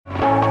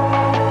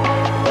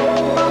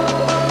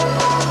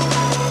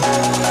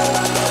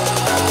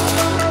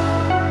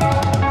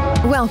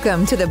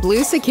Welcome to the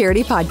Blue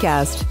Security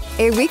Podcast,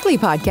 a weekly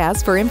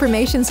podcast for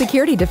information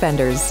security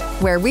defenders,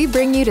 where we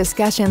bring you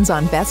discussions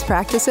on best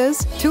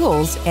practices,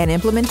 tools, and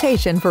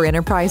implementation for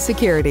enterprise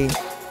security.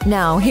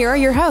 Now, here are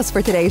your hosts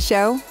for today's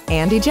show,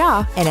 Andy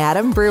Jha and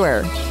Adam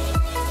Brewer.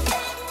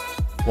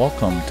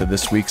 Welcome to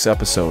this week's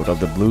episode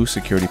of the Blue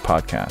Security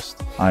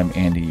Podcast. I'm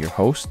Andy, your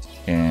host,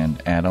 and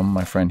Adam,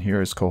 my friend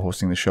here, is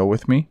co-hosting the show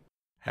with me.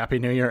 Happy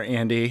New Year,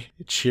 Andy.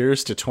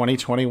 Cheers to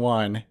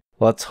 2021.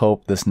 Let's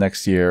hope this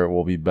next year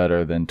will be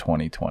better than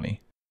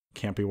 2020.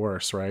 Can't be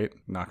worse, right?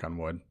 Knock on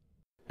wood.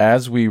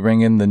 As we ring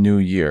in the new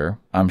year,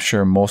 I'm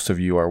sure most of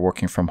you are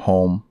working from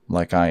home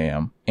like I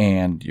am,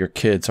 and your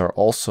kids are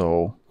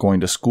also going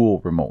to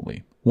school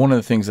remotely. One of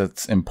the things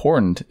that's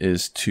important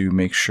is to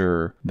make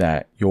sure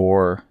that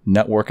your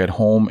network at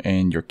home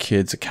and your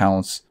kids'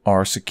 accounts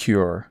are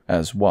secure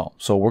as well.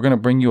 So we're going to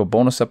bring you a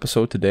bonus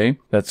episode today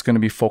that's going to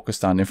be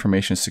focused on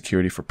information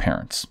security for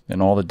parents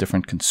and all the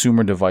different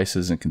consumer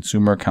devices and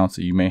consumer accounts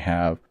that you may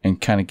have,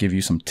 and kind of give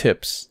you some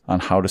tips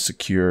on how to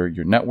secure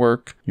your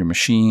network, your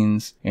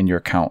machines, and your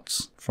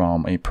accounts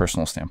from a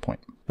personal standpoint.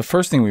 The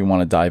first thing we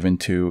want to dive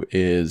into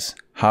is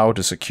how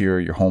to secure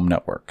your home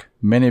network.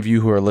 Many of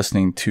you who are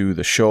listening to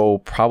the show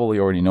probably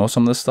already know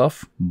some of this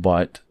stuff,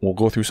 but we'll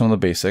go through some of the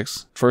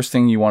basics. First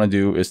thing you want to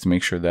do is to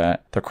make sure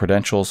that the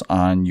credentials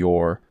on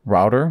your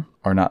router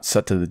are not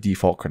set to the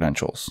default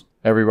credentials.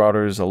 Every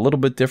router is a little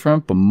bit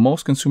different, but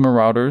most consumer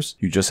routers,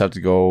 you just have to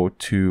go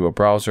to a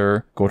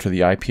browser, go to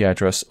the IP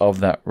address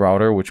of that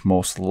router, which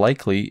most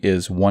likely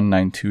is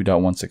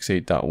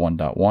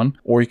 192.168.1.1,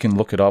 or you can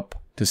look it up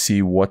to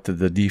see what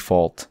the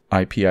default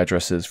IP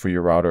address is for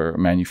your router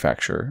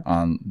manufacturer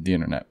on the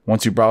internet.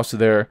 Once you browse to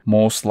there,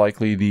 most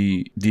likely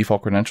the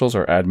default credentials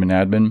are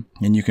admin,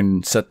 and you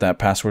can set that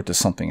password to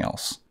something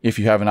else. If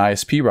you have an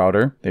ISP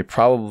router, they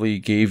probably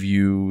gave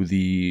you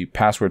the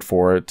password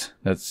for it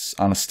that's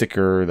on a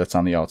sticker that's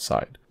on the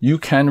outside. You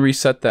can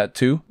reset that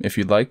too if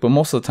you'd like, but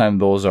most of the time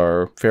those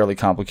are fairly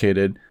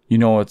complicated. You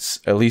know it's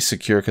at least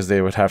secure because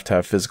they would have to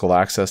have physical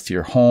access to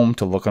your home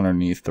to look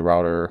underneath the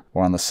router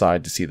or on the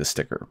side to see the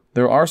sticker.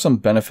 There are some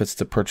benefits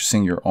to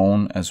purchasing your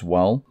own as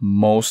well.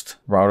 Most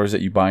routers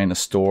that you buy in a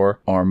store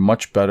are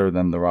much better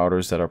than the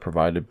routers that are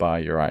provided by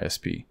your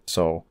ISP.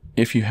 So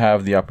if you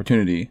have the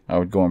opportunity, I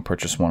would go and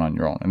purchase one on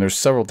your own. And there's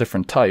several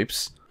different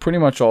types. Pretty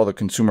much all the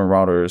consumer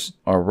routers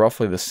are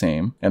roughly the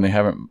same, and they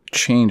haven't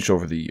changed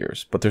over the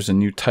years. But there's a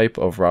new type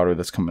of router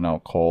that's coming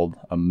out called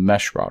a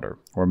mesh router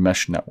or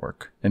mesh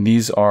network. And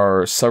these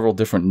are several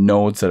different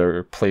nodes that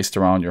are placed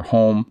around your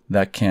home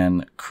that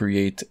can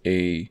create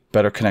a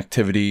better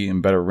connectivity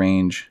and better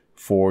range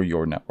for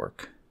your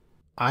network.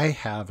 I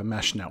have a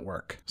mesh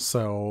network.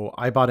 So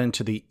I bought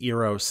into the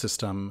Eero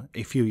system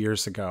a few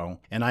years ago,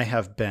 and I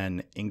have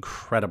been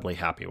incredibly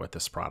happy with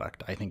this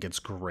product. I think it's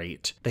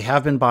great. They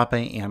have been bought by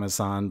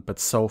Amazon, but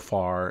so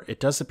far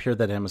it does appear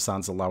that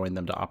Amazon's allowing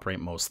them to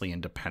operate mostly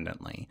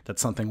independently.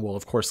 That's something we'll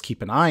of course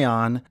keep an eye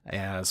on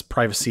as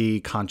privacy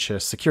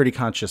conscious, security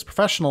conscious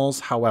professionals.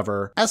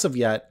 However, as of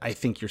yet, I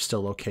think you're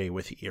still okay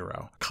with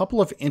Eero. A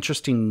couple of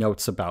interesting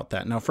notes about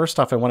that. Now, first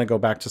off, I want to go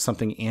back to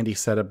something Andy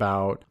said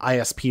about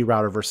ISP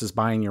router versus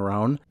buying your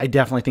own. I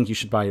definitely think you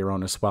should buy your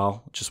own as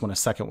well. Just want to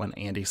second what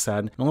Andy said.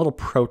 And a little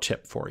pro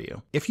tip for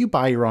you. If you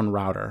buy your own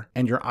router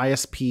and your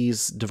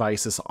ISP's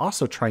device is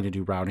also trying to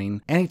do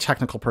routing, any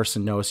technical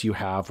person knows you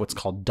have what's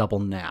called double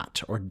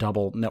NAT or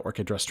double network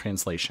address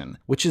translation,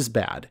 which is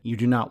bad. You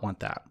do not want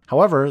that.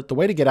 However, the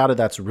way to get out of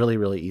that's really,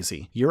 really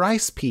easy. Your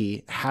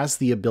ISP has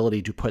the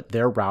ability to put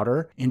their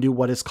router into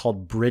what is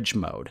called bridge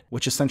mode,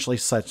 which essentially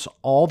sets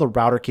all the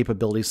router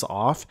capabilities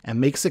off and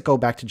makes it go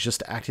back to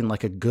just acting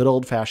like a good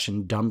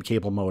old-fashioned dumb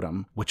cable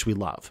modem, which we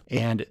love.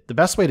 And the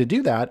best way to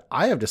do that,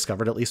 I have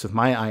discovered, at least with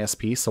my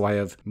ISP, so I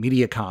have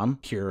Mediacom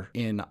here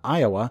in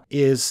Iowa,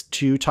 is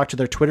to talk to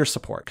their Twitter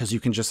support, because you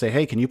can just say,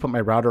 hey, can you put my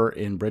router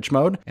in bridge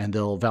mode? And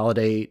they'll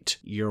validate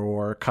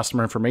your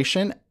customer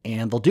information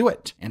and they'll do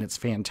it. And it's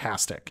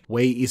fantastic.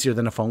 Way easier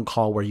than a phone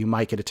call where you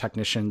might get a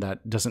technician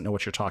that doesn't know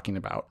what you're talking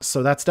about.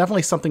 So that's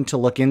definitely something to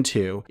look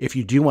into if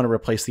you do want to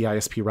replace the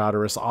ISP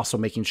router, is also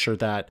making sure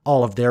that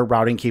all of their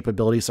routing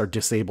capabilities are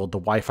disabled, the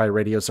Wi-Fi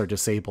radios are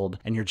disabled,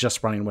 and you're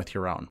just running with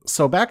your own.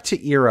 So back to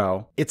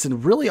Eero, it's a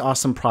really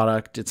awesome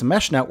product. It's a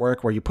mesh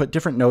network where you put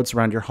different nodes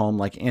around your home,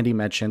 like Andy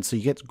mentioned, so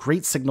you get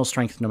great signal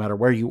strength no matter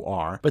where you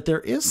are. But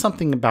there is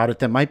something about it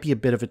that might be a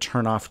bit of a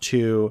turnoff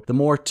to the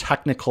more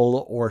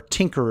technical or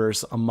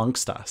tinkerers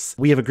amongst us.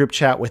 We have a group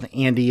chat with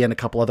Andy and a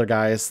couple other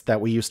guys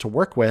that we used to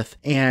work with,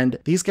 and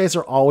these guys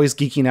are always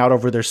geeking out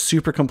over their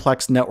super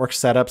complex network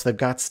setups. They've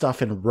got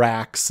stuff in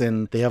racks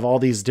and they have all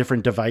these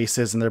different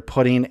devices and they're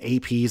putting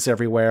APs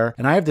everywhere.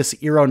 And I have this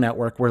Eero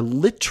network where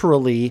literally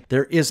literally,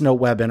 there is no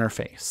web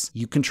interface.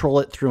 You control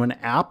it through an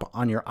app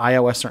on your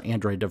iOS or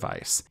Android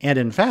device. And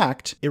in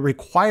fact, it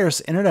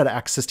requires internet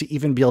access to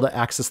even be able to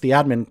access the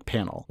admin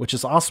panel, which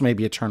is also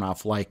maybe a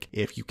turnoff. Like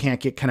if you can't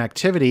get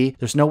connectivity,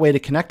 there's no way to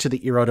connect to the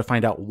Eero to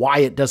find out why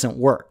it doesn't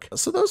work.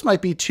 So those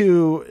might be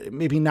two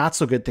maybe not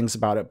so good things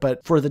about it.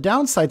 But for the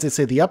downsides, I'd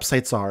say the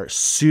upsides are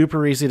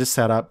super easy to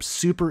set up,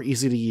 super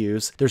easy to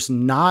use. There's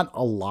not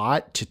a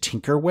lot to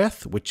tinker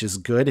with, which is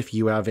good if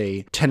you have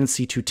a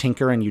tendency to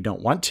tinker and you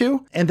don't want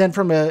to. And then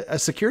from a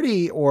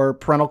security or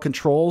parental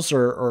controls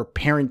or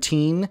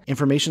parenting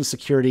information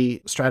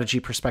security strategy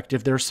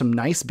perspective, there's some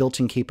nice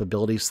built-in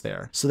capabilities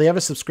there. So they have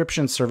a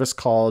subscription service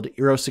called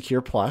Eero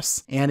Secure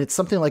Plus, and it's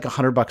something like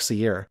 $100 a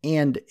year.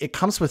 And it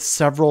comes with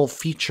several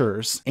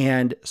features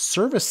and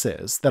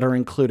services that are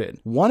included.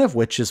 One of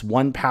which is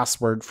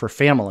 1Password for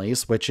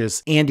families, which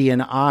is Andy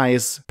and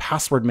I's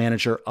password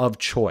manager of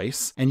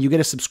choice. And you get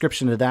a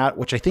subscription to that,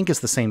 which I think is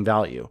the same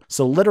value.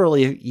 So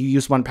literally you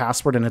use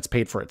 1Password and it's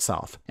paid for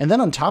itself. And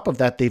then on top of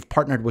that, they've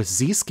partnered with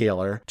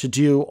Zscaler to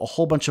do a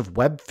whole bunch of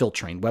web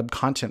filtering, web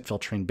content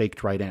filtering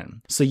baked right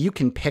in. So you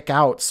can pick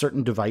out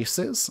certain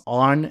devices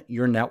on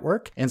your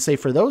network and say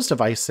for those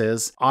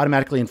devices,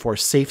 automatically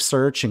enforce safe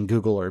search in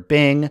Google or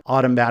Bing,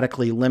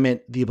 automatically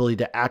limit the ability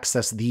to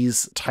access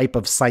these type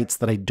of sites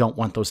that I don't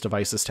want those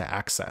devices to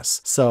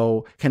access.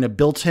 So kind of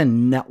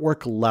built-in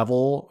network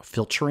level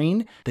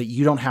filtering that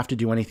you don't have to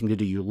do anything to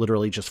do. You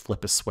literally just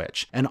flip a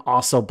switch, and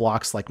also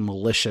blocks like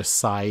malicious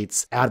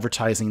sites,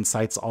 advertising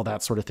sites, all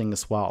that sort of thing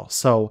as well.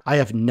 So I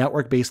have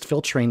network-based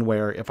filtering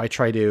where if I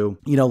try to,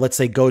 let's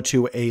say go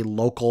to a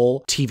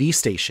local TV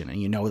station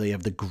and they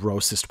have the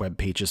grossest web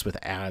pages with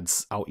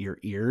ads out your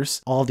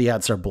ears, all the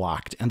ads are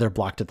blocked, and they're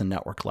blocked at the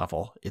network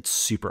level. It's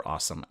super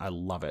awesome. I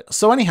love it.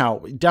 So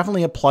anyhow,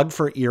 definitely a plug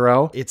for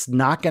Eero. It's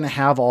not going to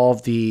have all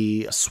of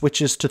the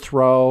switches to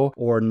throw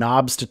or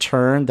knobs to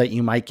turn that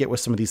you might get with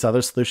some of these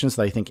other solutions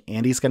that I think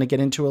Andy's going to get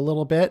into a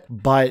little bit.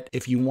 But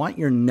if you want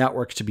your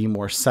network to be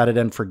more set it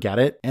and forget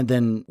it, and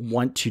then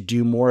want to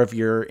do more of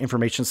your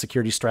information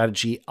security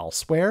strategy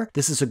elsewhere,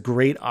 this is a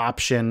great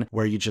option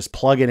where you just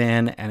plug it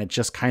in and it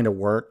just kind of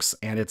works.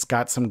 And it's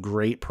got some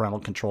great parental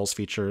controls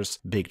features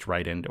baked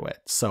right into it.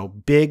 So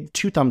big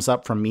 2 thumbs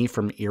up from me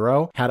from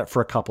Eero. Had it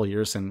for a couple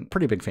years and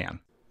pretty big fan.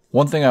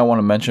 One thing I want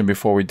to mention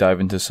before we dive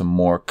into some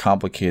more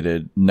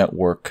complicated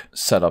network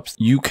setups,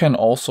 you can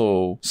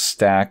also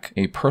stack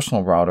a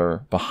personal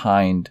router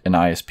behind an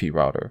ISP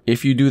router.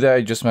 If you do that,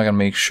 you just got to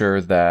make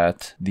sure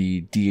that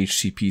the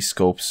DHCP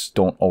scopes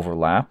don't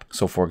overlap.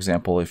 So for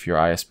example, if your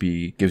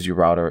ISP gives you a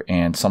router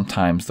and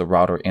sometimes the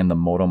router and the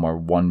modem are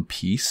one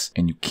piece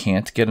and you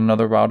can't get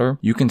another router,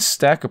 you can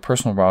stack a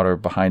personal router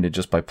behind it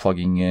just by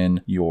plugging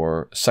in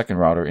your second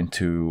router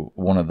into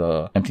one of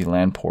the empty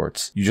LAN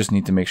ports. You just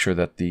need to make sure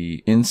that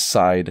the inside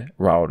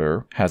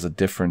router has a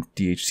different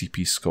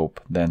DHCP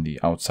scope than the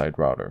outside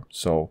router.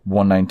 So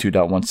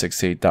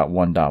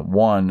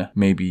 192.168.1.1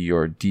 may be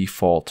your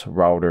default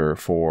router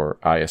for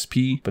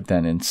ISP, but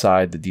then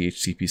inside the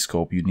DHCP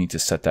scope, you need to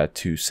set that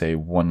to say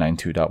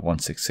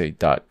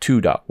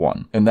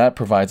 192.168.2.1. And that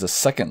provides a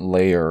second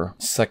layer,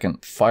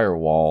 second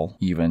firewall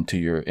even to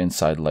your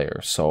inside layer.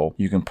 So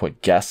you can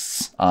put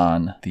guests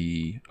on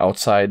the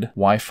outside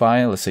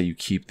Wi-Fi. Let's say you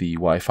keep the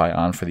Wi-Fi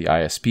on for the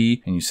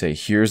ISP and you say,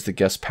 here's the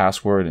guest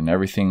password and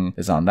everything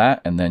is on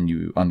that. And then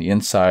you, on the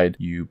inside,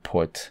 you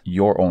put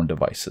your own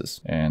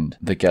devices and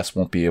the guest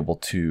won't be able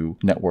to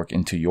network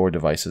into your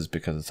devices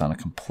because it's on a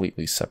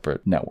completely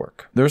separate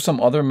network. There's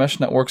some other mesh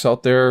networks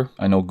out there.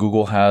 I know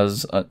Google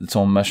has its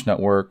own mesh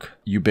network.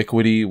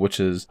 Ubiquiti, which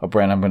is a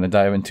brand I'm going to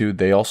dive into,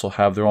 they also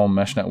have their own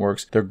mesh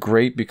networks. They're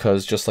great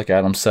because just like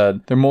Adam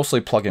said, they're mostly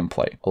plug and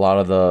play. A lot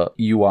of the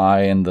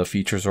UI and the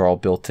features are all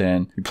built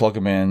in. You plug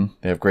them in,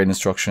 they have great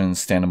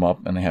instructions, stand them up,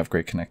 and they have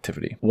great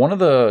connectivity. One of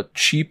the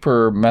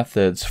cheaper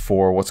methods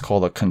for what's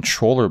called a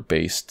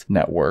controller-based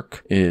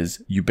network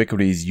is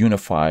Ubiquiti's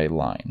Unifi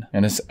line.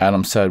 And as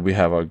Adam said, we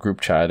have a group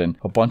chat and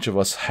a bunch of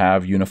us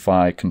have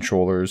Unifi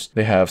controllers.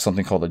 They have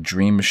something called a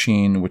Dream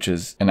Machine, which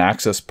is an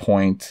access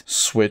point,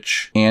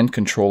 switch, and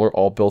controller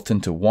all built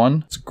into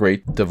one. It's a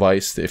great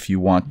device if you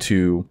want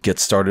to get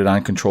started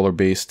on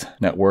controller-based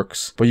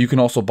networks, but you can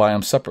also buy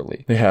them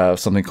separately. They have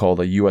something called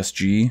a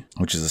USG,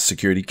 which is a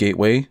security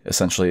gateway,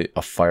 essentially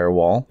a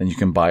firewall. Then you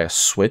can buy a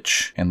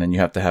switch, and then you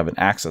have to have an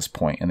access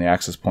point, and the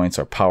access points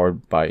are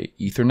powered by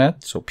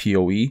Ethernet, so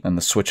PoE, and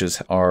the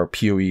switches are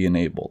PoE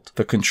enabled.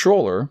 The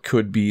controller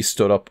could be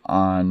stood up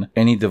on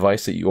any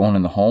device that you own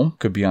in the home,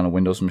 could be on a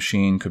Windows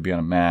machine, could be on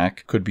a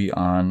Mac, could be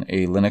on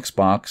a Linux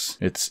box.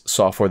 It's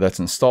software that's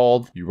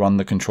installed. You run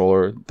the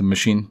controller. The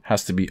machine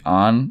has to be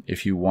on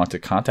if you want to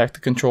contact the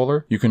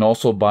controller. You can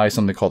also buy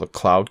something called a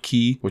Cloud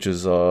Key, which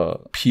is a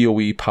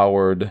PoE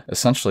powered,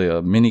 essentially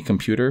a mini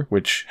computer,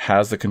 which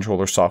has the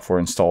controller software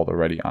installed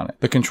already on it.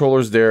 The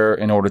controller's there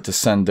in order to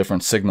send different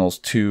different signals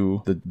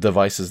to the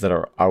devices that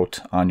are out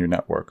on your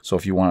network. So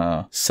if you want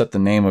to set the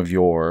name of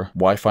your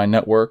Wi-Fi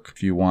network,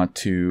 if you want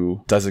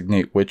to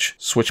designate which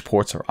switch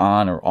ports are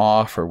on or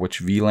off, or which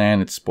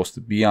VLAN it's supposed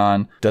to be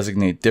on,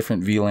 designate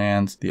different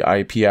VLANs, the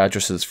IP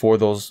addresses for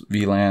those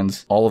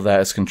VLANs, all of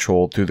that is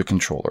controlled through the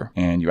controller,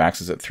 and you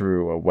access it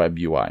through a web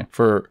UI.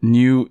 For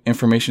new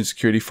information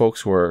security folks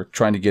who are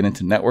trying to get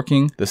into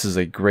networking, this is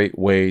a great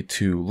way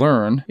to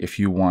learn if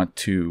you want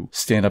to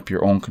stand up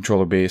your own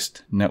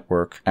controller-based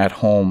network at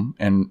home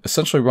and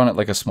essentially run it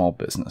like a small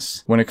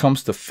business. When it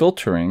comes to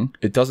filtering,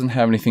 it doesn't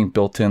have anything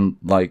built in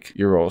like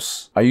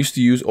Eero's. I used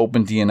to use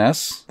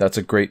OpenDNS. That's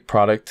a great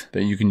product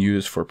that you can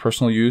use for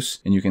personal use,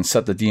 and you can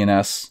set the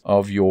DNS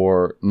of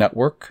your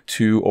network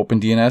to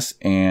OpenDNS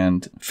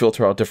and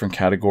filter out different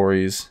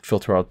categories,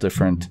 filter out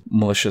different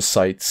malicious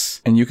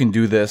sites. And you can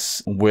do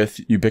this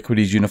with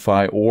Ubiquiti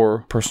Unifi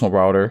or personal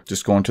router.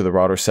 Just go into the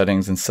router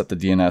settings and set the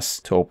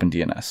DNS to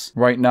OpenDNS.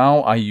 Right now,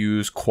 I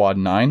use Quad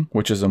 9,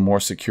 which is a more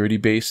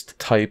security-based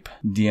type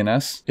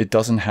DNS. It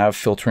doesn't have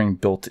filtering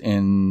built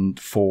in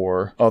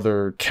for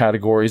other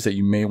categories that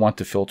you may want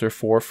to filter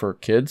for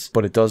kids,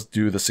 but it does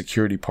do the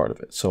security part of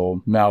it.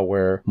 So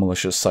malware,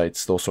 malicious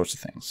sites, those sorts of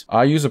things.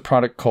 I use a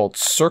product called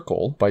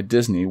Circle by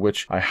Disney,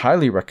 which I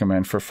highly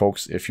recommend for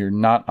folks if you're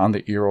not on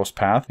the Eero's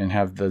path and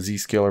have the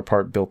Zscaler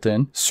part built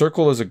in.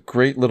 Circle is a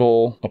great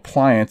little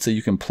appliance that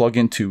you can plug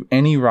into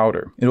any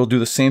router. It'll do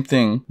the same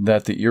thing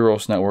that the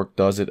Eero's network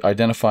does. It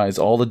identifies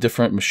all the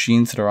different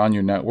machines that are on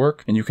your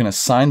network, and you can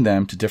assign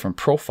them to different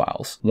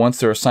profiles. Once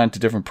they're assigned to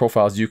different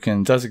profiles, you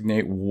can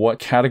designate what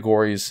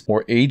categories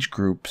or age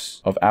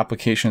groups of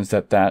applications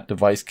that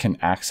device can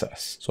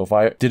access. So if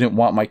I didn't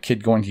want my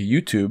kid going to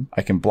YouTube,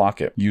 I can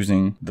block it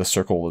using the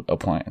Circle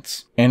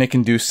appliance. And it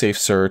can do safe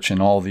search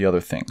and all the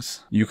other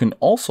things. You can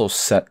also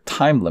set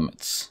time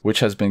limits, which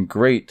has been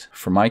great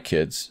for my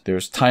kids.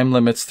 There's time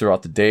limits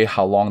throughout the day,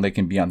 how long they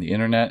can be on the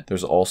internet.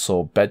 There's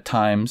also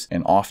bedtimes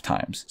and off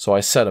times. So I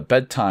set a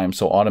bedtime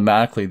so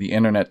automatically the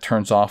internet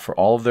turns off for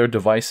all of their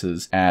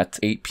devices at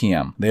 8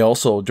 p.m. They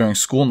also, during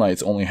school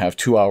nights, only have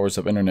 2 hours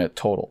of internet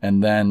total.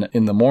 And then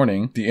in the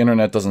morning, the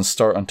internet doesn't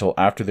start until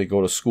after they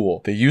go to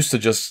school. They used to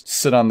just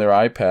sit on their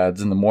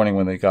iPads in the morning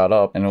when they got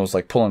up, and it was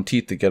like pulling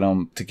teeth to get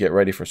them to get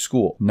ready for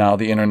school. Now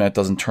the internet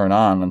doesn't turn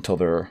on until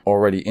they're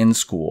already in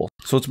school.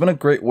 So it's been a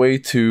great way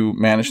to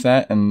manage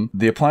that, and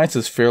the appliance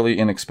is fairly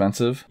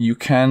inexpensive. You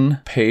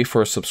can pay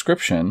for a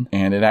subscription,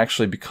 and it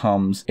actually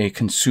becomes a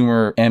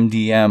consumer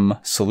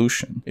MDM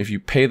solution. If you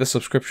pay the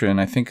subscription,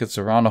 I think it's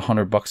around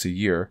 $100 a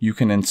year, you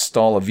can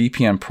install a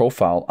VPN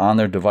profile on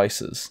their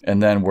devices,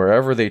 and then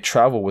wherever they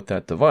travel with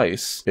that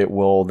device, it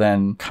will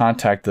then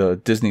contact the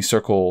Disney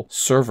Circle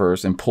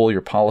servers and pull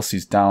your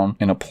policies down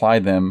and apply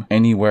them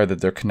anywhere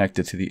that they're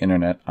connected to the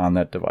internet on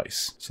that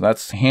device. So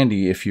that's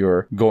handy if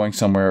you're going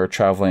somewhere or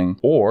traveling,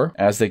 or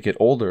as they get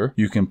older,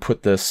 you can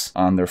put this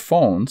on their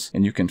phones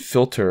and you can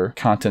filter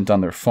content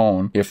on their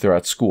phone if they're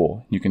at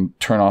school. You can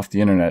turn off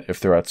the internet if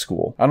they're at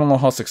school. I don't know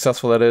how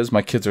successful that is.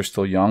 My kids are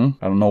still young.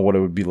 I don't know what it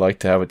would be like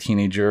to have a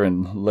teenager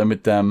and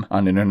limit them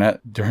on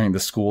internet during the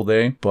school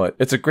day, but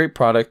it's a great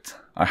product.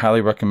 I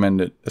highly recommend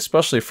it,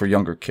 especially for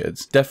younger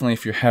kids. Definitely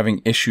if you're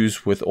having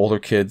issues with older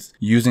kids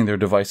using their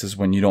devices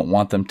when you don't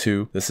want them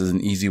to, this is an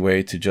easy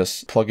way to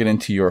just plug it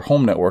into your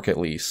home network at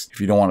least,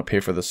 if you don't want to pay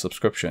for the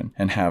subscription,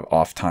 and have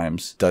off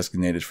times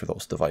designated for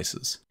those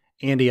devices.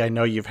 Andy, I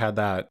know you've had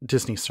that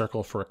Disney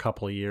Circle for a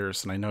couple of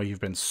years, and I know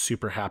you've been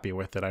super happy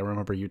with it. I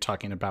remember you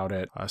talking about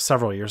it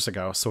several years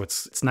ago. So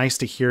it's nice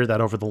to hear that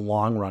over the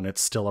long run,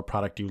 it's still a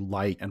product you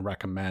like and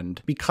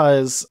recommend.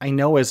 Because I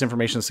know as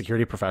information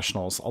security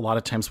professionals, a lot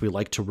of times we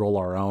like to roll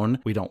our own.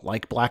 We don't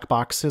like black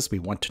boxes. We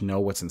want to know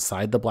what's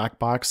inside the black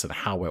box and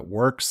how it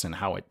works and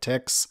how it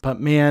ticks.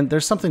 But man,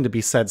 there's something to be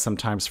said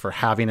sometimes for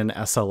having an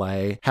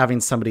SLA, having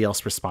somebody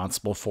else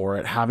responsible for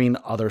it, having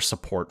other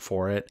support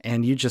for it,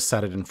 and you just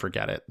set it and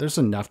forget it. There's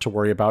enough to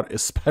worry about,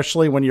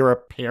 especially when you're a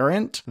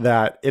parent,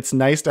 that it's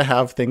nice to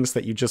have things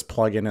that you just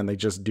plug in and they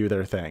just do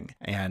their thing.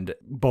 And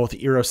both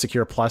Eero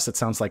Secure Plus, it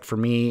sounds like for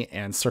me,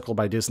 and Circle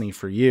by Disney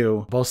for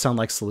you, both sound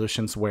like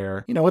solutions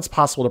where, you know, it's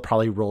possible to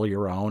probably roll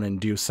your own and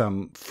do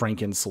some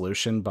Franken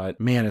solution, but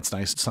man, it's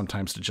nice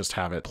sometimes to just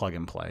have it plug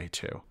and play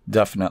too.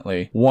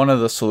 Definitely. One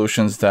of the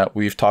solutions that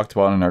we've talked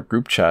about in our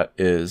group chat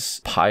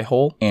is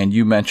Pi-hole, and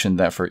you mentioned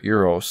that for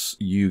Eeros,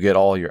 you get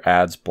all your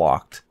ads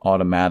blocked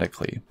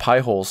automatically.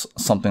 Pi-hole's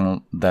something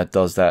that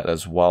does that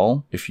as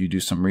well. If you do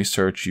some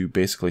research, you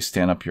basically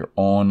stand up your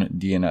own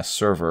DNS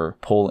server,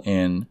 pull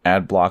in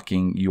ad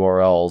blocking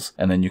URLs,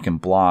 and then you can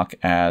block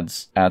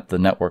ads at the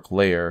network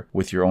layer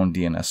with your own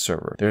DNS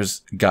server.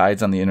 There's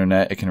guides on the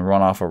internet. It can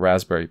run off a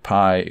Raspberry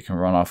Pi. It can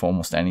run off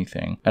almost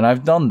anything. And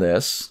I've done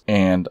this,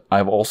 and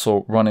I've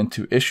also run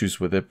into issues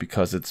with it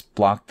because it's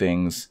blocked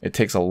things. It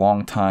takes a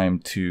long time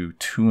to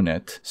tune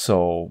it.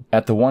 So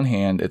at the one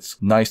hand, it's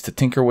nice to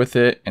tinker with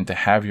it and to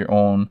have your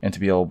own and to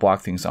be able to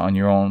block things on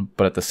your own,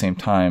 but at the same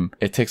time,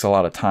 it takes a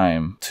lot of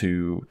time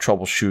to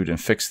troubleshoot and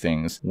fix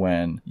things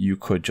when you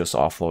could just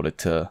offload it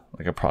to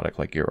like a product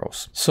like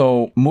Eero's.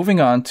 So moving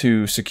on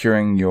to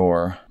securing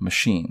your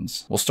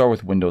machines, we'll start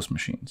with Windows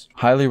machines.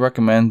 Highly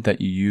recommend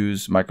that you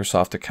use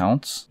Microsoft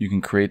accounts. You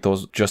can create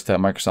those just at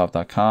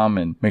Microsoft.com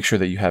and make sure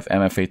that you have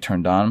MFA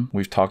turned on.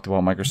 We've talked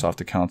about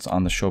Microsoft accounts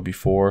on the show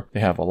before. They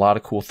have a lot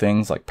of cool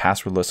things like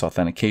passwordless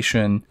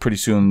authentication. Pretty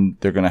soon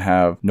they're going to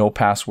have no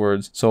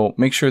passwords. So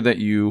make sure that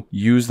you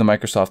use the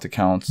Microsoft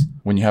accounts.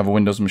 When you have a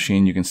Windows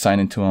machine, you can sign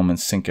into them and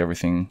sync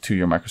everything to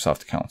your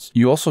Microsoft accounts.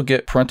 You also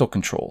get parental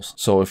controls.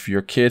 So if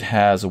your kid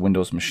has a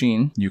Windows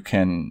machine, you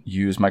can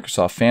use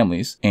Microsoft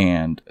Families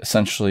and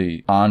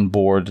essentially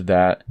onboard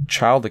that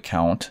child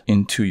account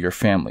into your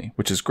family,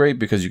 which is great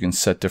because you can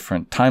set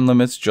different time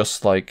limits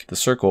just like the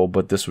Circle,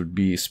 but this would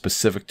be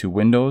specific to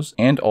Windows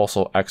and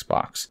also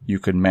Xbox. You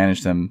could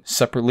manage them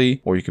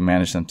separately or you can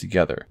manage them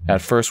together.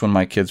 At first, when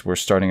my kids were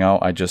starting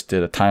out, I just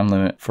did a time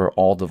limit for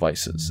all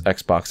devices,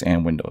 Xbox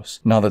and Windows.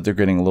 Now that they're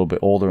getting a little bit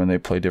older and they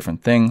play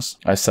different things,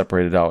 I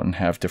separated out and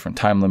have different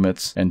time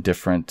limits and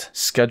different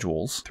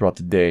schedules throughout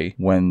the day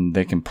when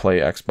they can play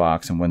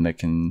Xbox and when they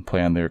can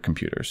play on their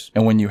computers.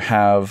 And when you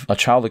have a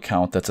child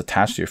account that's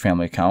attached to your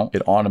family account,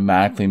 it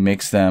automatically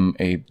makes them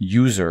a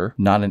user,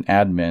 not an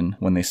admin,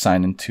 when they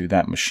sign into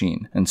that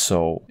machine. And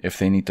so if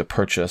they need to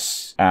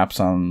purchase apps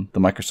on the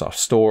Microsoft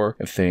Store,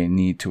 if they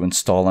need to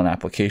install an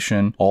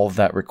application, all of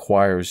that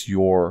requires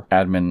your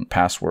admin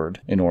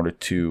password in order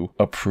to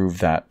approve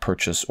that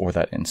purchase or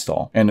that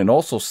install. And it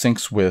also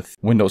syncs with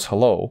Windows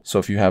Hello. So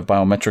if you have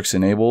biometrics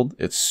enabled,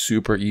 it's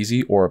super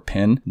easy, or a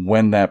PIN.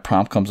 When that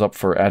prompt comes up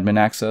for admin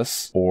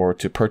access or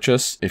to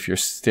purchase, if you're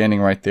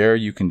standing right there,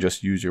 you can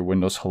just use your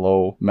Windows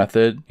Hello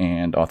method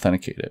and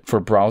authenticate it.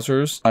 For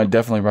browsers, I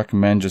definitely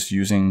recommend just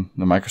using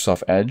the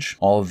Microsoft Edge.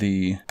 All of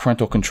the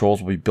parental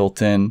controls will be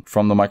built in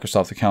from the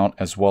Microsoft account,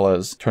 as well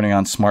as turning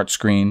on Smart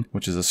Screen,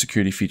 which is a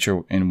security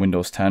feature in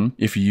Windows 10.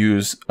 If you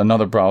use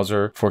another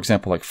browser, for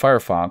example, like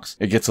Firefox,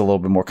 it gets a little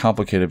bit more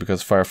complicated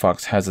because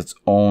Firefox has its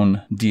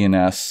own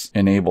DNS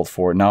enabled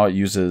for it. Now it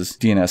uses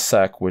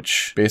DNSSEC,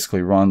 which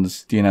basically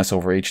runs DNS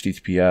over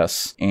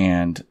HTTPS,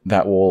 and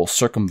that will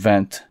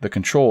circumvent the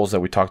controls that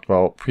we talked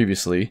about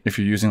previously. If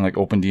you're using like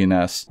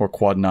OpenDNS or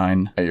Quad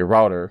 9 at your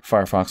router,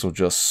 Firefox will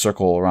just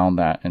circle around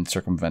that and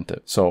circumvent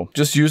it. So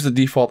just use the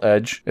default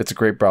Edge. It's a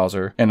great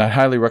browser. And I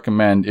highly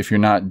recommend, if you're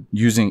not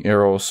using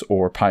Eero's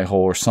or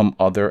Pi-hole or some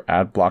other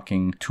ad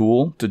blocking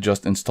tool, to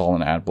just install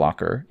an ad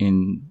blocker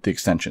in the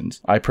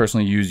extensions. I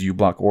personally use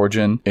uBlock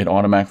Origin. It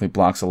automatically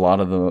blocks a lot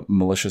of the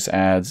malicious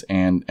ads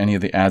and any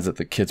of the ads that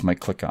the kids might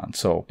click on.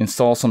 So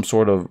install some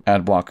sort of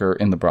ad blocker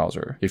in the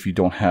browser if you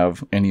don't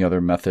have any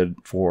other method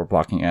for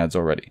blocking ads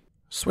already.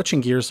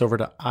 Switching gears over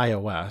to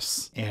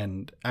iOS,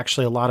 and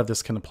actually a lot of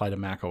this can apply to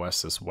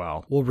macOS as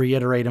well. We'll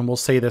reiterate, and we'll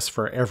say this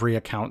for every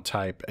account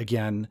type.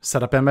 Again,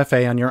 set up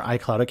MFA on your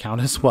iCloud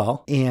account as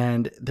well.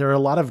 And there are a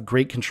lot of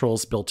great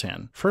controls built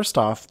in. First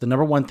off, the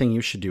number one thing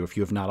you should do if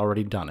you have not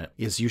already done it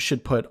is you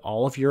should put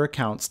all of your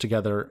accounts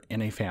together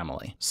in a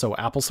family. So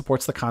Apple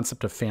supports the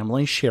concept of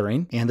family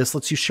sharing, and this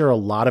lets you share a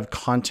lot of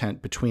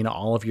content between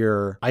all of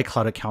your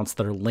iCloud accounts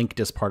that are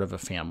linked as part of a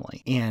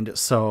family. And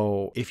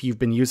so if you've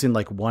been using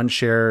like one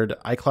shared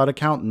iCloud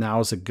account, now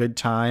is a good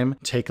time.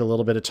 Take a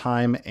little bit of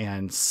time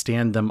and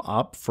stand them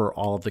up for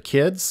all of the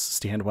kids,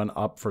 stand one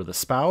up for the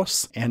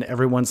spouse, and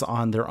everyone's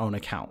on their own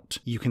account.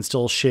 You can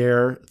still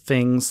share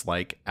things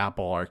like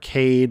Apple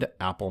Arcade,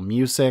 Apple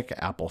Music,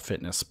 Apple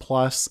Fitness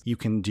Plus. You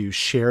can do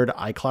shared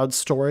iCloud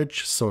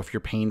storage. So if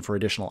you're paying for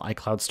additional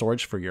iCloud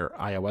storage for your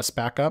iOS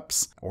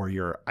backups or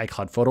your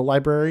iCloud photo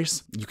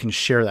libraries, you can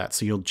share that.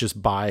 So you'll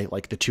just buy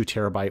like the 2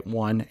 terabyte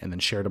one and then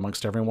share it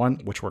amongst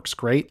everyone, which works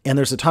great. And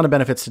there's a ton of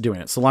benefits to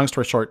doing it. So long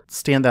story short,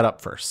 stand that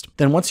up first.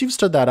 Then once you've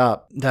stood that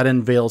up, that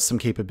unveils some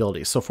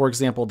capabilities. So for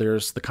example,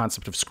 there's the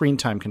concept of screen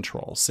time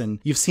controls, and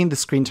you've seen the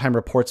screen time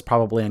reports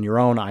probably on your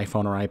own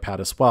iPhone or iPad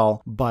as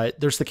well, but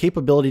there's the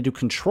capability to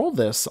control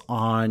this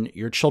on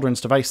your children's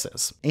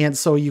devices. And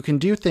so you can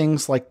do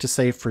things like to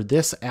say, for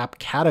this app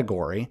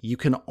category, you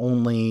can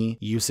only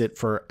use it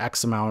for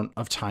X amount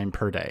of time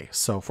per day.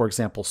 So for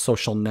example,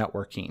 social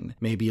networking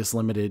maybe is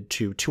limited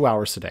to 2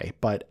 hours a day,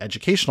 but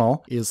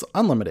educational is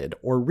unlimited.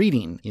 Or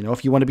reading,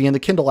 if you want to be in the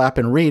Kindle app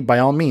and read, by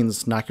all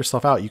means, knock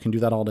yourself out. You can do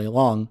that all day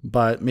long,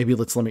 but maybe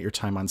let's limit your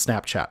time on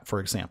Snapchat, for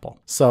example.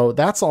 So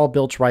that's all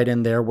built right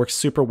in there, works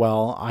super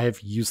well.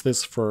 I've used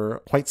this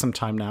for quite some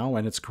time now,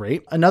 and it's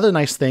great. Another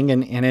nice thing,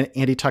 and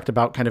Andy talked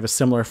about kind of a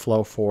similar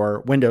flow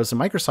for Windows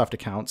and Microsoft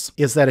accounts,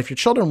 is that if your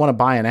children want to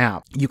buy an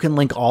app, you can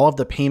link all of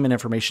the payment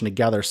information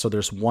together. So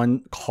there's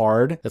one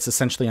card that's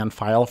essentially on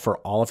file for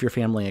all of your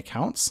family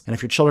accounts. And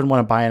if your children want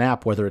to buy an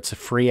app, whether it's a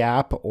free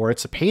app or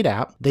it's a paid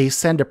app, they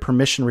send a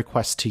permission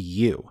request to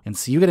you. And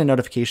so you get a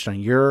notification on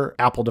your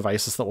Apple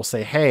devices that will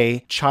say,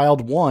 hey,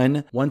 child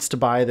 1 wants to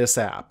buy this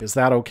app. Is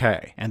that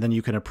okay? And then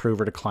you can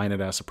approve or decline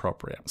it as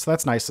appropriate. So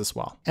that's nice as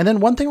well. And then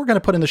one thing we're going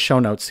to put in the show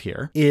notes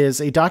here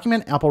is a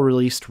document Apple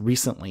released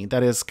recently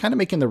that is kind of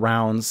making the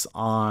rounds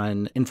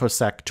on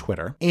InfoSec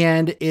Twitter.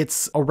 And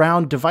it's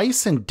around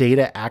device and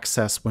data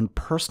access when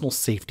personal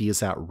safety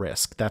is at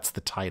risk. That's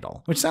the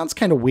title, which sounds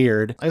kind of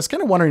weird. I was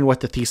kind of wondering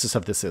what the thesis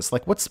of this is.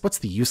 Like, what's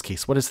the use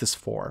case? What is this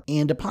for?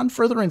 And upon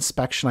further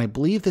inspection, I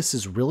believe this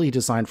is really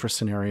designed for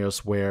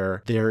scenarios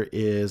where there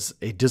is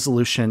a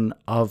dissolution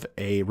of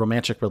a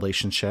romantic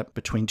relationship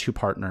between two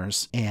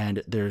partners,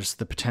 and there's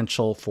the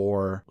potential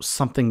for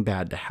something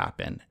bad to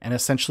happen. And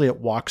essentially it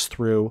walks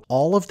through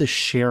all of the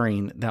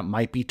sharing that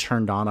might be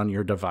turned on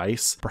your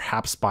device,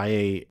 perhaps by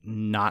a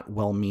not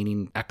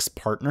well-meaning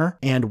ex-partner,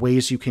 and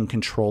ways you can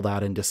control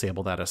that and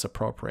disable that as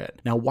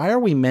appropriate. Now, why are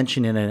we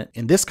mentioning it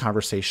in this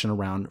conversation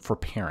around for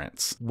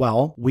parents?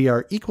 Well, we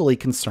are equally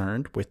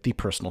concerned with the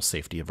personal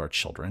safety of our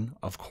children,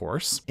 of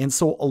course. And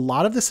so a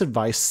lot of this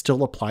advice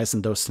still applies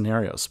in those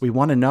scenarios. We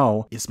want to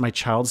know, is my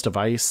child's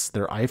device,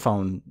 their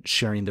iPhone,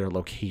 sharing their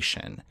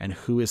location? And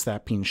who is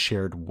that being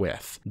shared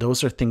with?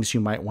 Those are things you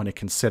might want to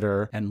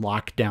consider and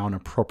lock down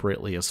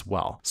appropriately as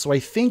well. So I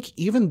think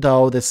even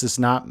though this is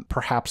not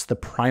perhaps the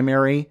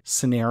primary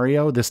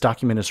scenario this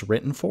document is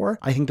written for,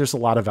 I think there's a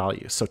lot of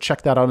value. So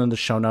check that out in the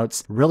show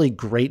notes. Really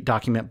great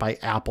document by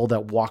Apple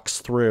that walks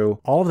through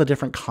all of the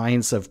different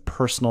kinds of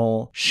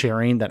personal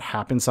sharing that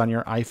happens on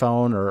your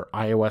iPhone or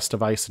iOS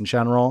device in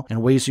general,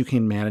 and ways you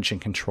can manage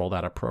and control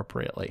that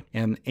appropriately.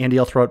 And Andy,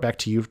 I'll throw it back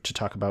to you to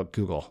talk about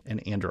Google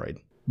and Android.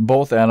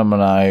 Both Adam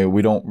and I,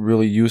 we don't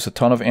really use a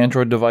ton of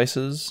Android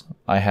devices.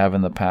 I have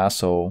in the past,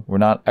 so we're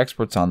not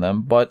experts on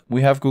them, but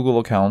we have Google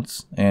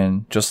accounts,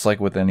 and just like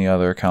with any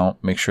other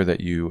account, make sure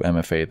that you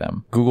MFA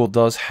them. Google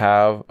does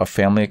have a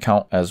family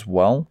account as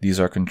well. These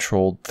are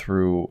controlled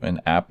through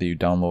an app that you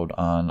download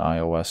on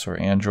iOS or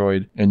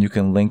Android, and you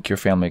can link your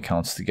family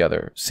accounts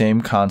together.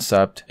 Same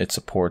concept. It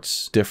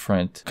supports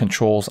different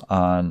controls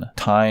on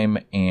time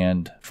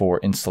and for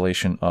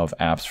installation of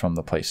apps from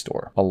the Play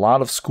Store. A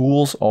lot of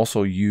schools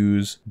also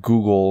use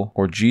Google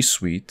or G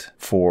Suite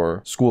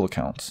for school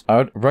accounts. I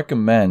would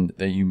recommend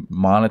that you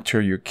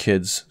monitor your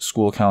kids'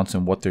 school accounts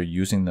and what they're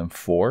using them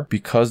for.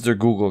 Because they're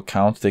Google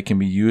accounts, they can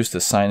be used to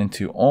sign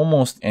into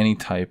almost any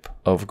type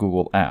of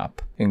Google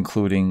app,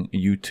 including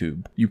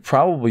YouTube. You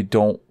probably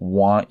don't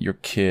want your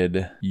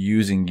kid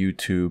using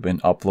YouTube and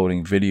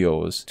uploading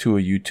videos to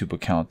a YouTube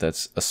account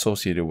that's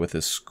associated with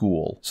a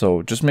school.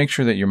 So just make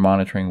sure that you're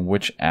monitoring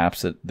which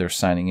apps that they're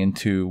signing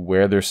into,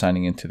 where they're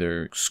signing into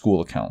their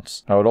school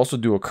accounts. I would also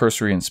do a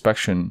cursory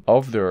inspection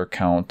of their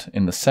account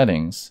in the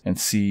settings and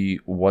see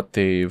what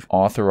they've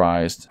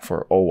authorized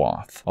for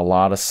OAuth. A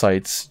lot of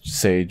sites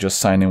say just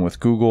sign in with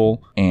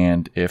Google,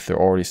 and if they're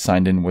already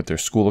signed in with their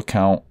school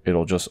account,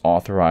 it'll just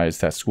authorize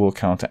that school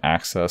account to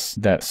access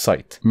that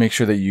site. Make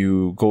sure that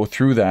you go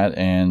through that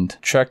and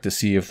check to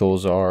see if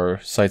those are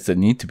sites that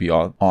need to be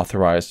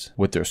authorized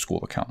with their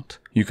school account.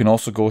 You can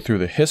also go through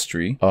the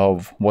history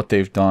of what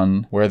they've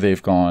done, where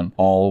they've gone,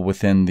 all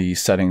within the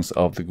settings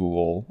of the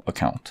Google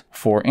account.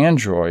 For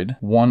Android,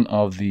 one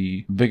of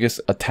the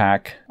biggest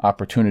attack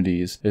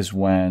opportunities is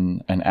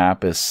when an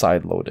app is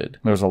sideloaded.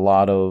 There's a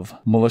lot of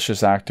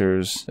malicious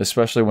actors,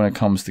 especially when it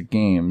comes to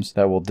games,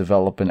 that will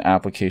develop an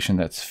application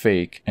that's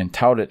fake and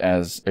tout it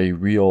as a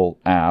real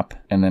app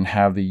and then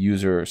have the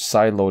user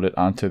sideload it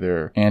onto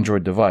their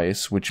Android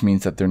device, which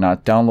means that they're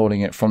not downloading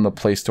it from the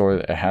Play Store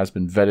that has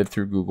been vetted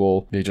through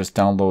Google. They just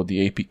download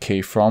the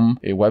APK from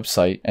a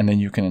website, and then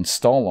you can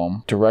install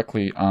them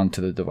directly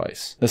onto the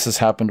device. This has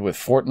happened with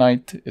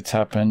Fortnite. It's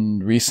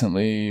happened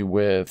recently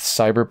with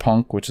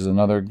Cyberpunk, which is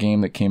another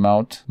game that came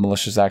out.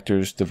 Malicious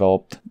actors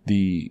developed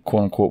the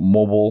quote-unquote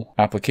mobile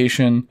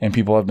application, and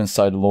people have been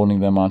sideloading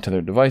them onto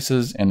their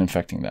devices and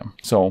infecting them.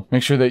 So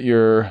make sure that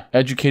you're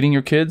educating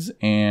your kids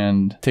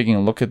and taking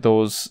a look at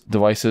those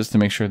devices to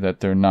make sure that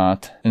they're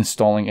not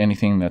installing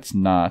anything that's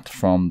not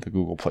from the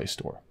Google Play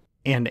Store.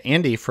 And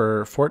Andy,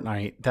 for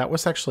Fortnite, that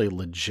was actually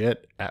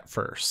legit at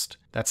first.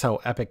 That's how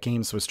Epic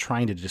Games was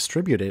trying to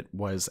distribute it,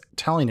 was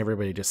telling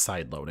everybody to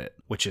sideload it,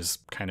 which is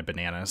kind of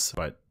bananas,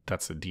 but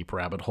that's a deep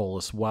rabbit hole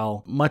as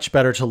well. Much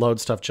better to load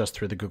stuff just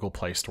through the Google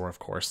Play Store, of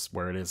course,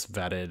 where it is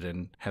vetted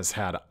and has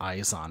had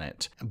eyes on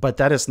it. But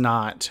that is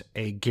not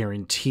a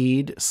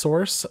guaranteed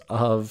source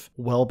of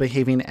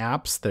well-behaving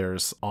apps.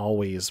 There's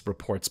always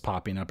reports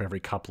popping up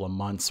every couple of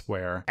months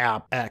where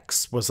app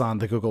X was on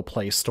the Google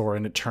Play Store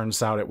and it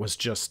turns out it was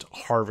just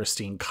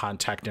harvesting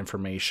contact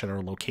information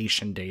or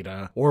location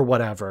data or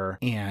whatever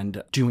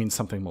and doing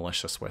something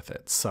malicious with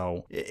it.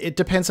 So it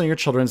depends on your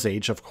children's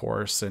age, of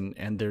course,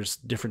 and there's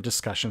different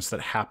discussions conversations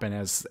that happen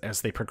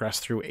as they progress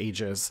through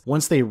ages.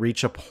 Once they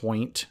reach a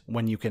point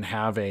when you can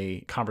have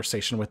a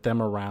conversation with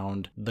them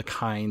around the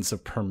kinds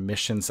of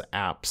permissions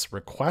apps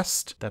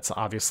request, that's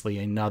obviously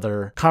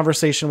another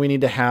conversation we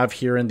need to have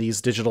here in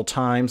these digital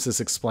times, is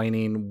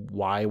explaining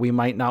why we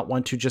might not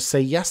want to just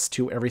say yes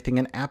to everything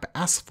an app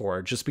asks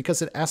for. Just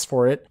because it asks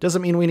for it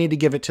doesn't mean we need to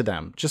give it to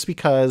them. Just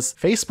because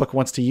Facebook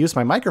wants to use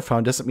my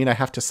microphone doesn't mean I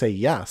have to say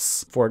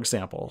yes, for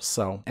example.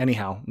 So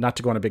anyhow, not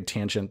to go on a big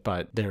tangent,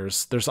 but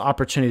there's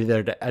opportunity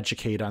there to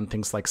educate on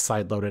things like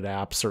side-loaded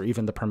apps or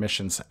even the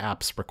permissions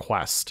apps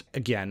request,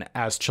 again,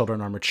 as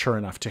children are mature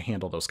enough to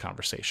handle those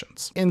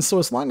conversations. And so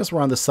as long as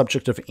we're on the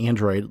subject of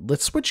Android,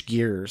 let's switch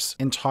gears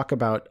and talk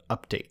about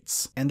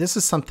updates. And this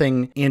is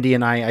something Andy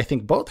and I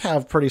think both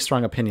have pretty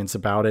strong opinions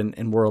about,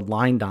 and we're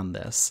aligned on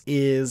this,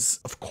 is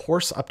of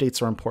course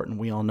updates are important.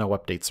 We all know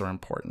updates are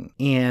important.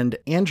 And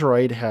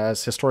Android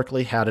has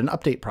historically had an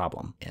update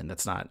problem. And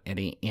that's not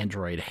any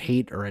Android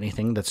hate or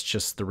anything. That's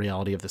just the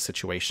reality of the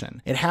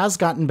situation. It has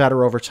gotten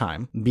better over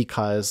time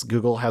because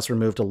Google has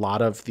removed a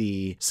lot of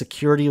the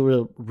security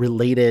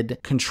related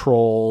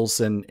controls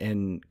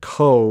and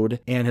code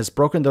and has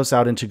broken those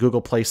out into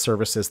Google Play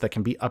services that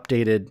can be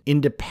updated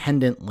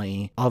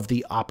independently of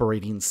the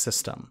operating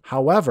system.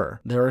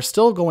 However, there are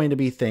still going to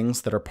be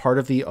things that are part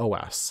of the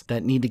OS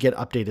that need to get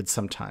updated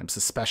sometimes,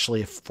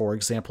 especially if, for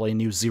example, a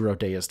new 0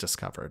 day is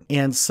discovered.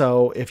 And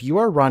so if you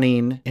are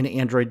running an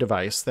Android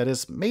device that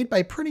is made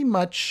by pretty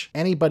much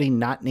anybody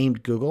not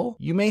named Google,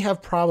 you may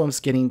have problems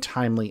getting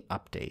timely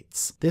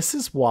updates. This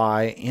is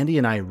why Andy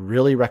and I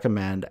really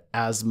recommend,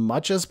 as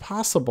much as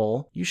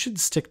possible, you should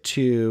stick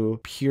to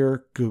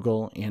pure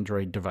Google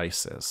Android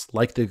devices,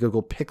 like the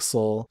Google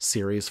Pixel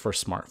series for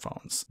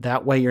smartphones.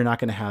 That way you're not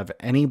going to have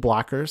any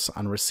blockers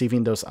on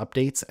receiving those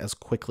updates as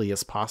quickly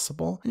as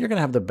possible, and you're going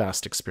to have the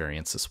best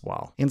experience as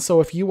well. And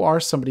so if you are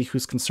somebody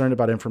who's concerned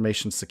about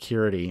information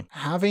security,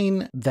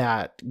 having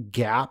that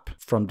gap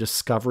from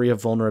discovery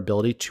of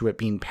vulnerability to it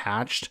being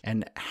patched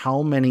and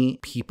how many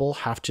people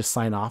have to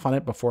sign off on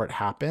it before it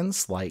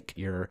happens, like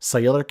your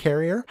cellular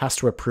carrier has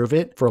to approve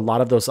it for a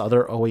lot of those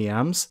other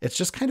OEMs, it's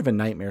just kind of a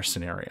nightmare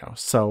scenario.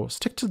 So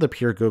stick to the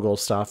pure Google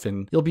stuff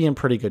and you'll be in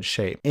pretty good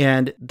shape.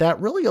 And that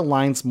really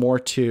aligns more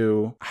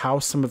to how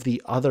some of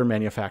the other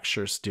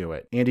manufacturers do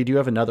it. Andy, do you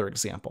have another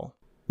example?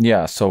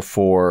 Yeah, so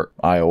for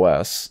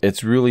iOS,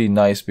 it's really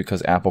nice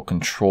because Apple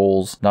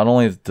controls not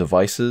only the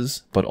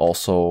devices, but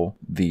also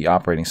the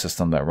operating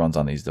system that runs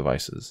on these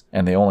devices.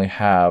 And they only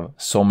have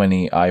so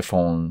many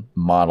iPhone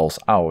models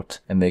out,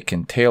 and they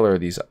can tailor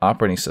these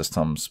operating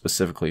systems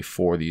specifically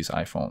for these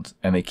iPhones,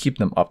 and they keep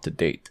them up to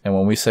date. And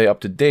when we say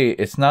up to date,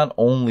 it's not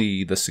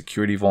only the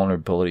security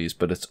vulnerabilities,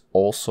 but it's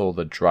also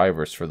the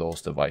drivers for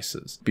those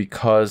devices.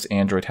 Because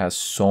Android has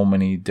so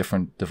many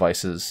different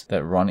devices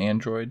that run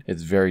Android,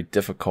 it's very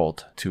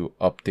difficult to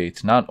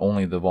update not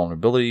only the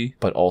vulnerability,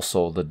 but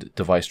also the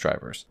device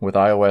drivers. With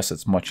iOS,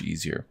 it's much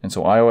easier. And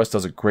so iOS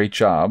does a great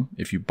job.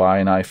 If you buy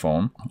an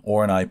iPhone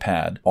or an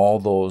iPad, all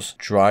those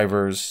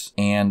drivers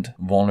and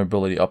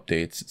vulnerability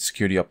updates,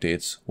 security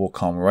updates will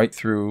come right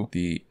through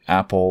the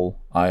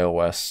Apple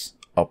iOS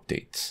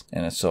updates.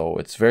 And so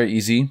it's very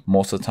easy.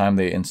 Most of the time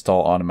they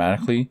install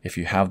automatically. If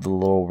you have the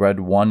little red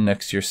one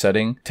next to your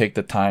setting, take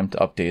the time to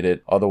update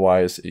it.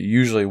 Otherwise, it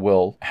usually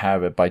will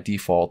have it by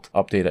default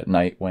update at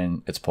night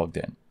when it's plugged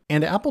in.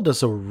 And Apple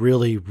does a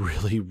really,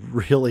 really,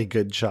 really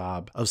good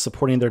job of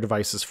supporting their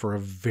devices for a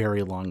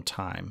very long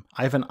time.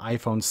 I have an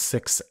iPhone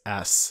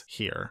 6S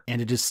here,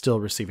 and it is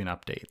still receiving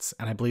updates.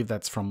 And I believe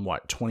that's from,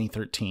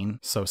 2013?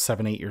 So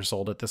 7-8 years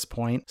old at this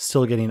point.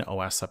 Still getting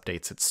OS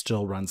updates. It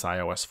still runs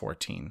iOS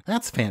 14.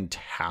 That's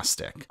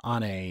fantastic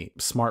on a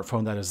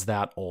smartphone that is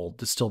that old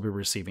to still be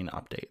receiving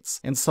updates.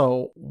 And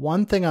so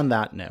one thing on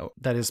that note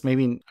that is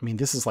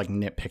this is like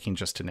nitpicking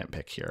just to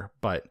nitpick here,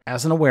 but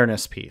as an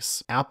awareness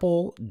piece,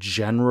 Apple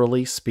generally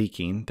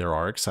speaking, there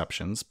are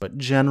exceptions, but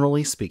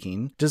generally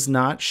speaking, does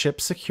not ship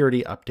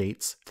security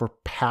updates for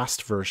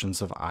past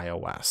versions of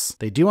iOS.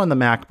 They do on the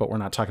Mac, but we're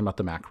not talking about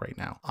the Mac right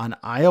now. On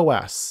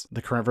iOS,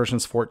 the current version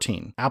is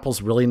 14.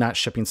 Apple's really not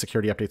shipping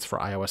security updates for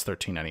iOS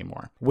 13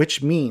 anymore,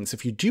 which means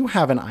if you do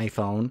have an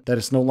iPhone that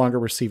is no longer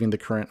receiving the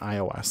current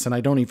iOS, and I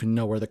don't even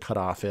know where the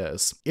cutoff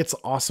is, it's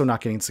also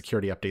not getting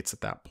security updates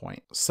at that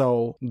point.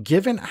 So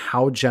given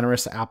how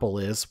generous Apple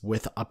is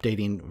with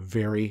updating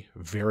very,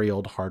 very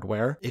old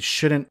hardware, it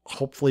shouldn't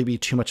hopefully be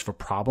too much of a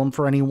problem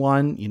for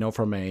anyone,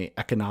 from an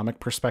economic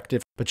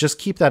perspective. But just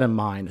keep that in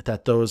mind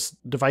that those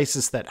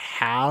devices that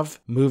have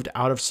moved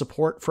out of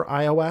support for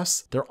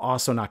iOS, they're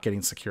also not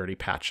getting security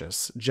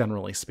patches,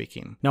 generally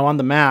speaking. Now on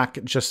the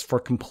Mac, just for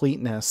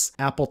completeness,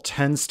 Apple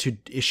tends to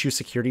issue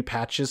security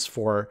patches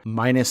for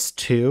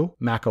 -2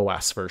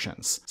 macOS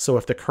versions. So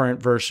if the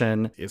current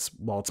version is,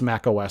 it's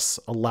macOS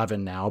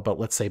 11 now, but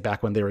let's say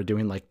back when they were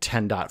doing like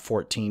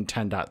 10.14,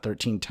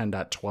 10.13,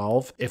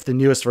 10.12, if the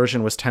newest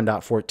version was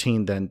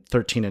 10.14, then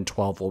 13 and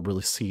 12 will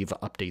receive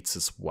updates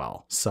as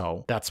well.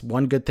 So that's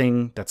one good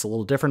thing that's a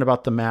little different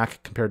about the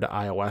Mac compared to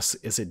iOS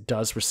is it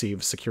does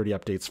receive security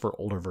updates for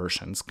older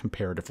versions,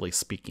 comparatively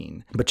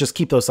speaking. But just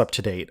keep those up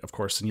to date, of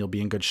course, and you'll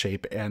be in good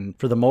shape. And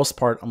for the most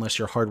part, unless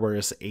your hardware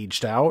is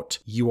aged out,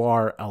 you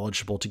are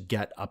eligible to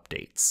get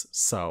updates.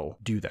 So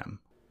do them.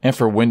 And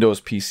for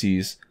Windows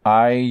PCs,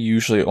 I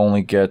usually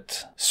only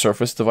get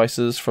Surface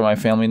devices for my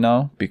family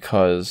now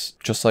because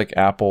just like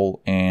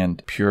Apple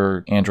and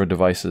pure Android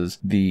devices,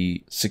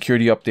 the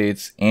security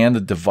updates and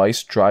the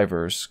device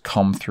drivers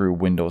come through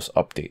Windows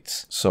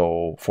updates.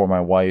 So for my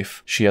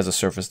wife, she has a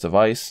Surface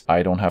device.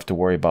 I don't have to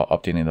worry about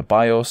updating the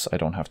BIOS. I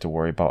don't have to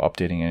worry about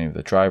updating any of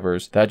the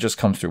drivers. That just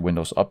comes through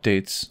Windows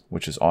updates,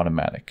 which is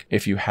automatic.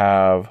 If you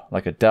have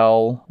like a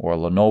Dell or a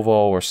Lenovo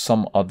or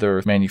some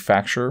other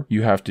manufacturer,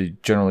 you have to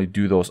generally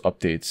do those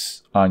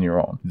updates on your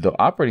own. The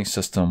operating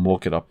system will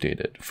get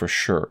updated for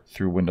sure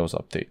through Windows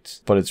updates,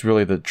 but it's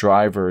really the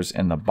drivers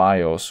and the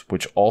BIOS,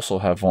 which also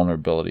have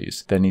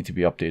vulnerabilities, that need to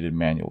be updated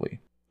manually.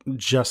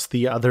 Just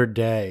the other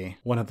day,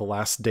 one of the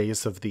last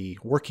days of the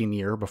working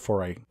year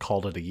before I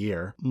called it a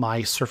year,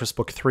 my Surface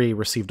Book 3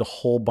 received a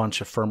whole bunch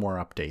of firmware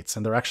updates,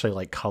 and they're actually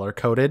like color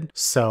coded.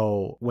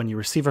 So when you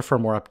receive a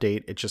firmware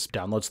update, it just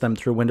downloads them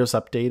through Windows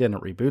Update and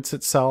it reboots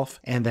itself.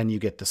 And then you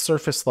get the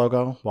Surface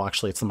logo. Well,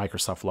 actually, it's the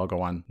Microsoft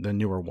logo on the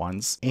newer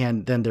ones.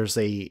 And then there's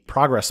a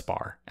progress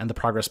bar, and the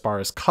progress bar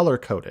is color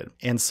coded.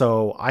 And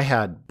so I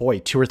had,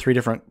 2 or 3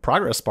 different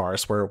progress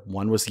bars where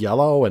one was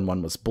yellow and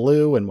one was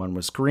blue and one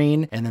was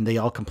green. And then they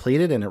all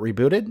completed and it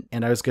rebooted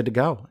and I was good to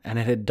go. And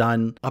it had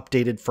done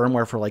updated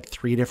firmware for like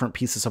 3 different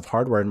pieces of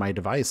hardware in my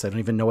device. I don't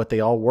even know what they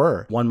all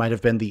were. One might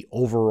have been the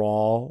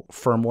overall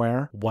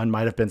firmware. One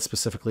might have been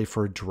specifically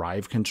for a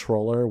drive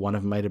controller. One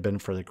of them might have been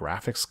for the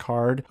graphics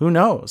card. Who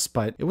knows?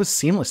 But it was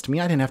seamless to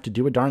me. I didn't have to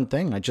do a darn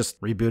thing. I just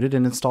rebooted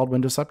and installed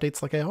Windows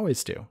updates like I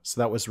always do.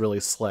 So that was really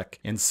slick,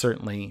 and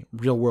certainly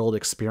real world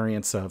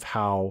experience of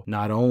how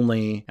not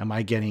only am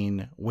I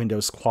getting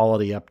Windows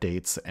quality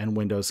updates and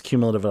Windows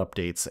cumulative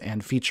updates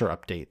and feature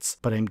updates,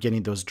 but I'm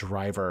getting those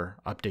driver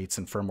updates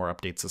and firmware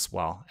updates as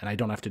well. And I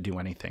don't have to do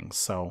anything.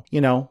 So,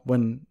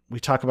 when we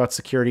talk about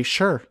security,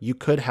 sure, you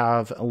could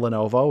have a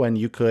Lenovo and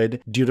you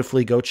could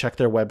dutifully go check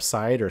their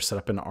website or set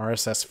up an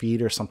RSS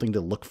feed or something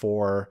to look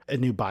for a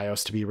new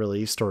BIOS to be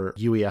released or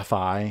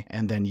UEFI.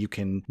 And then you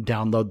can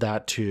download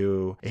that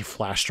to a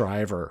flash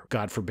drive or,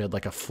 God forbid,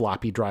 like a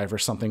floppy drive or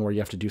something where you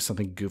have to do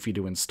something goofy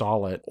to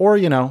install it. Or,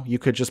 you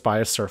could just buy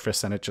a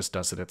Surface and it just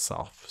does it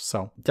itself.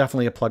 So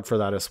definitely a plug for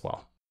that as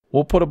well.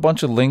 We'll put a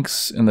bunch of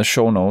links in the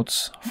show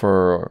notes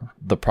for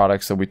the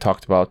products that we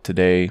talked about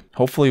today.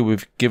 Hopefully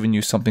we've given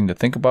you something to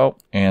think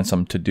about and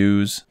some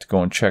to-dos to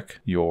go and check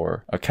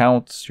your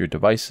accounts, your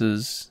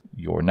devices,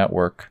 your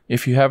network.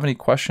 If you have any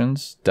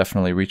questions,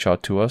 definitely reach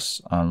out to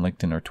us on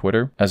LinkedIn or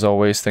Twitter. As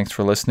always, thanks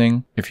for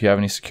listening. If you have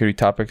any security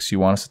topics you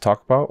want us to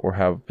talk about or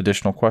have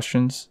additional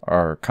questions,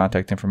 our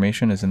contact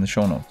information is in the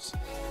show notes.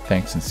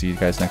 Thanks, and see you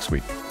guys next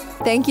week.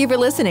 Thank you for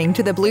listening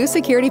to the Blue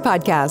Security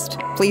Podcast.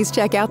 Please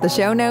check out the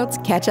show notes,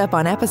 catch up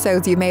on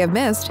episodes you may have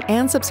missed,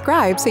 and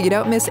subscribe so you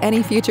don't miss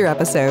any future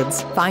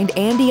episodes. Find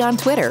Andy on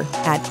Twitter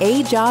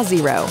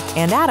 @AJaw0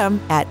 and Adam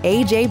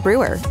 @AJ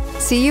Brewer.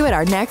 See you at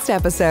our next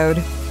episode.